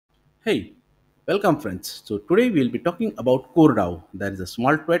Hey, welcome friends. So today we will be talking about CoreDAO. There is a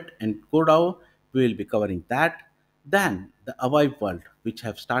small tweet in CoreDAO. We will be covering that. Then the AVIVE world, which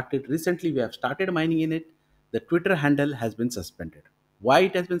have started recently, we have started mining in it. The Twitter handle has been suspended. Why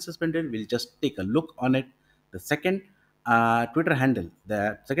it has been suspended? We'll just take a look on it. The second Twitter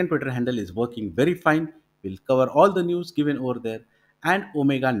handle is working very fine. We'll cover all the news given over there and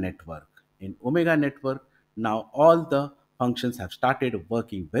Omega Network. In Omega Network, now all the functions have started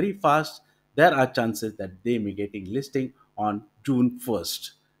working very fast. There are chances that they may getting listing on June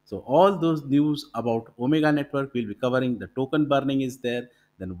 1st. So all those news about Omega Network will be covering. The token burning is there,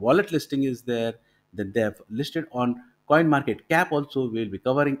 then wallet listing is there, then they have listed on Coin Market Cap also. We'll be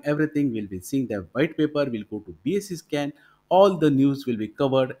covering everything. We'll be seeing their white paper. We'll go to BSC scan. All the news will be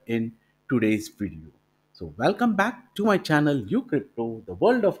covered in today's video. So welcome back to my channel, You Crypto, the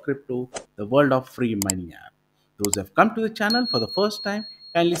world of crypto, the world of free mining app. Those who have come to the channel for the first time,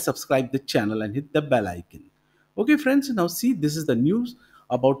 kindly subscribe the channel and hit the bell icon. Okay, friends, now see this is the news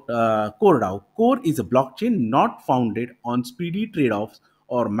about CoreDAO. Core is a blockchain not founded on speedy trade-offs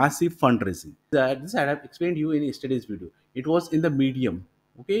or massive fundraising. This I have explained to you in yesterday's video. It was in the medium.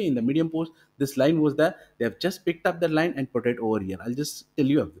 Okay, in the medium post, this line was there. They have just picked up that line and put it over here. I'll just tell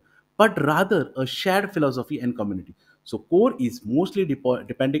you, but rather a shared philosophy and community. So core is mostly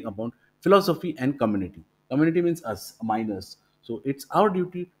depending upon philosophy and community. Community means us miners. So it's our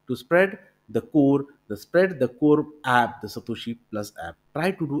duty to spread the core app, the Satoshi Plus app.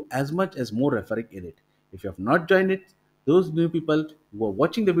 Try to do as much as more referring in it. If you have not joined it, those new people who are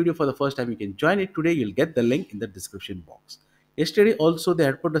watching the video for the first time, you can join it today. You'll get the link in the description box. Yesterday also they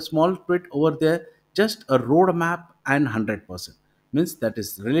had put a small tweet over there, just a roadmap and 100%. Means that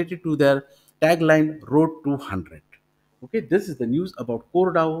is related to their tagline Road to 100. Okay, this is the news about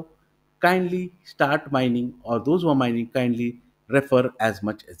CoreDAO. Kindly start mining, or those who are mining, kindly refer as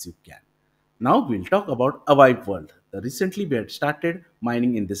much as you can. Now we'll talk about Avive World. Recently we had started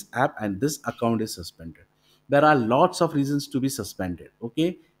mining in this app and this account is suspended. There are lots of reasons to be suspended.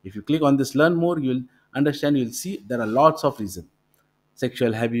 Okay, if you click on this learn more, you'll understand, you'll see there are lots of reasons: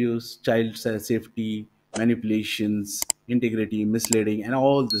 sexual abuse, child safety, manipulations, integrity, misleading, and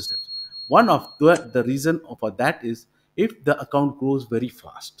all this stuff. One of the reason for that is if the account grows very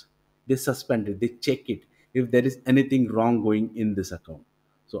fast, they suspend it, they check it if there is anything wrong going in this account.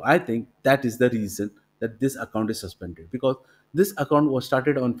 So I think that is the reason that this account is suspended, because this account was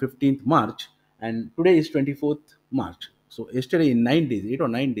started on 15th March and today is 24th March. So yesterday in 9 days, 8 or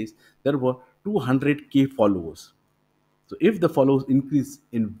 9 days, there were 200K followers. So if the follows increase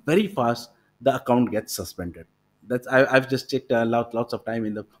in very fast, the account gets suspended. I've just checked lots of time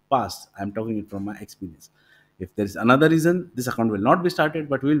in the past. I'm talking it from my experience. If there is another reason, this account will not be started,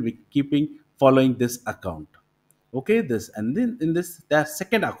 but we'll be keeping following this account. Okay, this and then in this their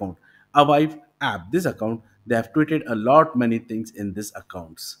second account, Avive app. This account they have tweeted a lot many things in this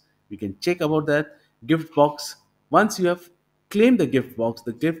accounts. We can check about that gift box. Once you have claimed the gift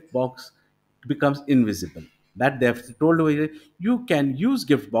box becomes invisible. That they have told over here, you can use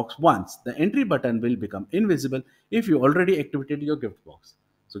gift box once. The entry button will become invisible if you already activated your gift box.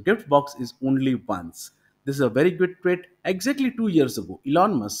 So gift box is only once. This is a very good tweet. Exactly 2 years ago,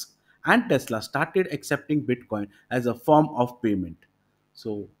 Elon Musk and Tesla started accepting Bitcoin as a form of payment.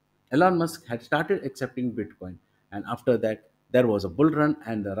 So Elon Musk had started accepting Bitcoin, and after that, there was a bull run,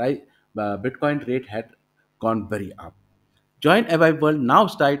 and the Bitcoin rate had gone very up. Join Avive World now.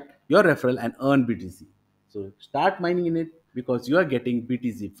 Start your referral and earn BTC. So start mining in it because you are getting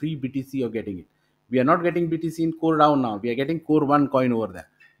BTC, free BTC. You're getting it. We are not getting BTC in Core Down now. We are getting Core One coin over there,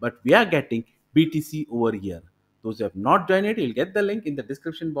 but we are getting BTC over here. Those who have not joined it, you'll get the link in the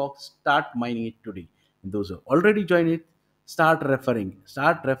description box. Start mining it today. And those who have already joined it, start referring.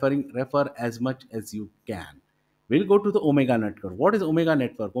 Start referring. Refer as much as you can. We'll go to the Omega Network. What is Omega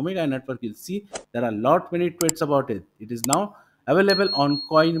Network? Omega Network, you'll see there are lot many tweets about it. It is now available on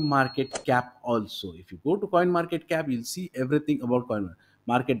Coin Market Cap also. If you go to Coin Market Cap, you'll see everything about Coin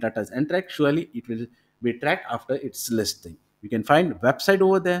Market data is tracked. Surely it will be tracked after its listing. You can find website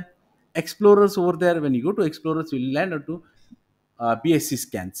over there, explorers over there. When you go to explorers, you'll land onto BSC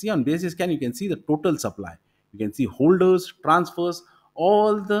scan. See, on BSC scan, you can see the total supply. You can see holders, transfers,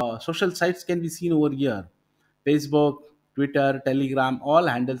 all the social sites can be seen over here. Facebook, Twitter, Telegram, all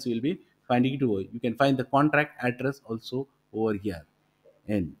handles will be finding it over. You can find the contract address also over here.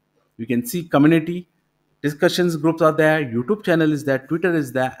 And you can see community discussions groups are there, YouTube channel is there, Twitter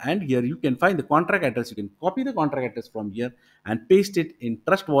is there, and here you can find the contract address. You can copy the contract address from here and paste it in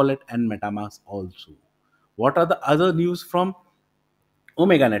Trust Wallet and MetaMask also. What are the other news from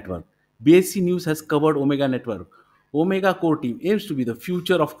Omega Network? BSC News has covered Omega Network. Omega Core team aims to be the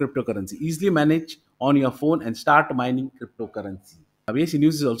future of cryptocurrency. Easily manage on your phone and start mining cryptocurrency. BSC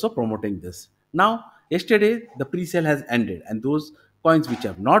News is also promoting this. Now, yesterday the pre-sale has ended, and those coins which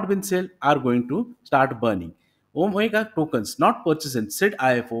have not been sold are going to start burning. Omega tokens not purchased in SID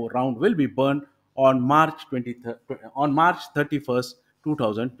IFO round will be burned on March 31st,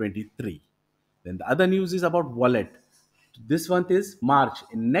 2023. Then the other news is about wallet. This month is March.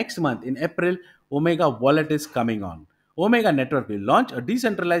 In next month, in April, Omega Wallet is coming on. Omega Network will launch a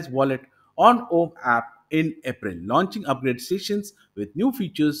decentralized wallet on Om app in April, launching upgrade stations with new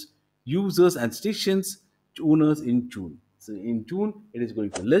features, users and stations owners in June. So in June, it is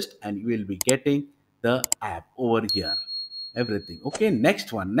going to list and you will be getting the app over here. Everything. Okay,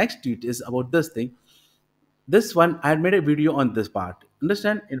 next one. Next tweet is about this thing. This one I had made a video on this part.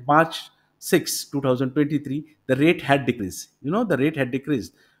 Understand, in March 6, 2023, the rate had decreased. The rate had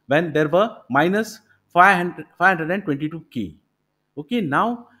decreased when there were minus 522k. Okay,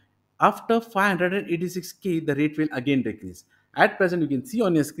 now after 586k, the rate will again decrease. At present, you can see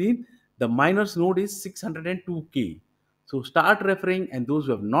on your screen the miners node is 602k. So start referring, and those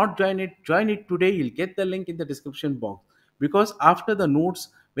who have not join it today. You'll get the link in the description box, because after the nodes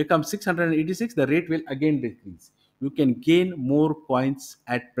become 686, the rate will again decrease. You can gain more coins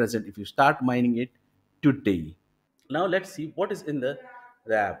at present if you start mining it today. Now let's see what is in the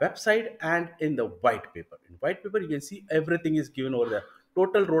website and in the white paper. In white paper, you can see everything is given over there.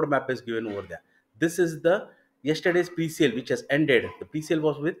 Total roadmap is given over there. This is the yesterday's pre-sale which has ended. The pre-sale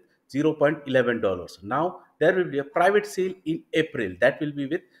was with $0.11. Now there will be a private sale in April that will be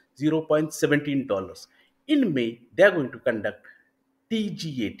with $0.17. In May, they are going to conduct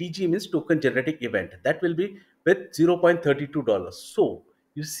TGA. TGA means token generating event. That will be with $0.32. So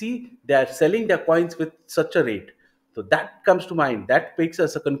you see they are selling their coins with such a rate. So that comes to mind. That makes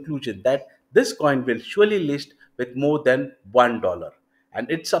us a conclusion that this coin will surely list with more than $1. And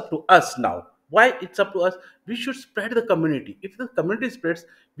it's up to us now. Why it's up to us? We should spread the community. If the community spreads,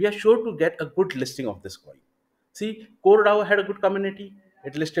 we are sure to get a good listing of this coin. See, CoreDAO had a good community.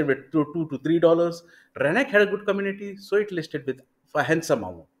 It listed with $2 to $3. Renek had a good community, so it listed with a handsome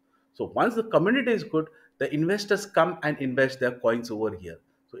amount. So once the community is good, the investors come and invest their coins over here.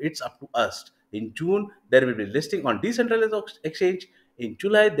 So it's up to us. In June, there will be listing on decentralized exchange. In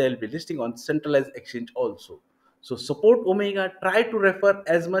July, there will be listing on centralized exchange also. So support Omega. Try to refer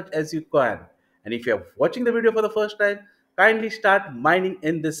as much as you can. And if you are watching the video for the first time, kindly start mining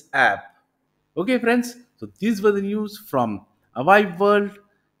in this app. Okay, friends, so these were the news from AVIVE World,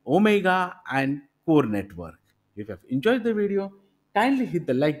 Omega, and Core Network. If you have enjoyed the video, kindly hit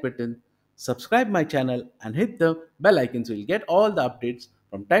the like button, subscribe my channel, and hit the bell icon so you'll get all the updates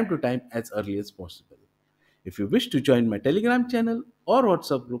from time to time as early as possible. If you wish to join my Telegram channel or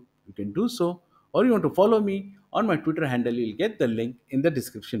WhatsApp group, you can do so, or you want to follow me on my Twitter handle, you'll get the link in the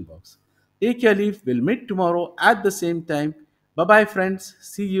description box. Take your leave. We'll meet tomorrow at the same time. Bye bye, friends.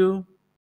 See you.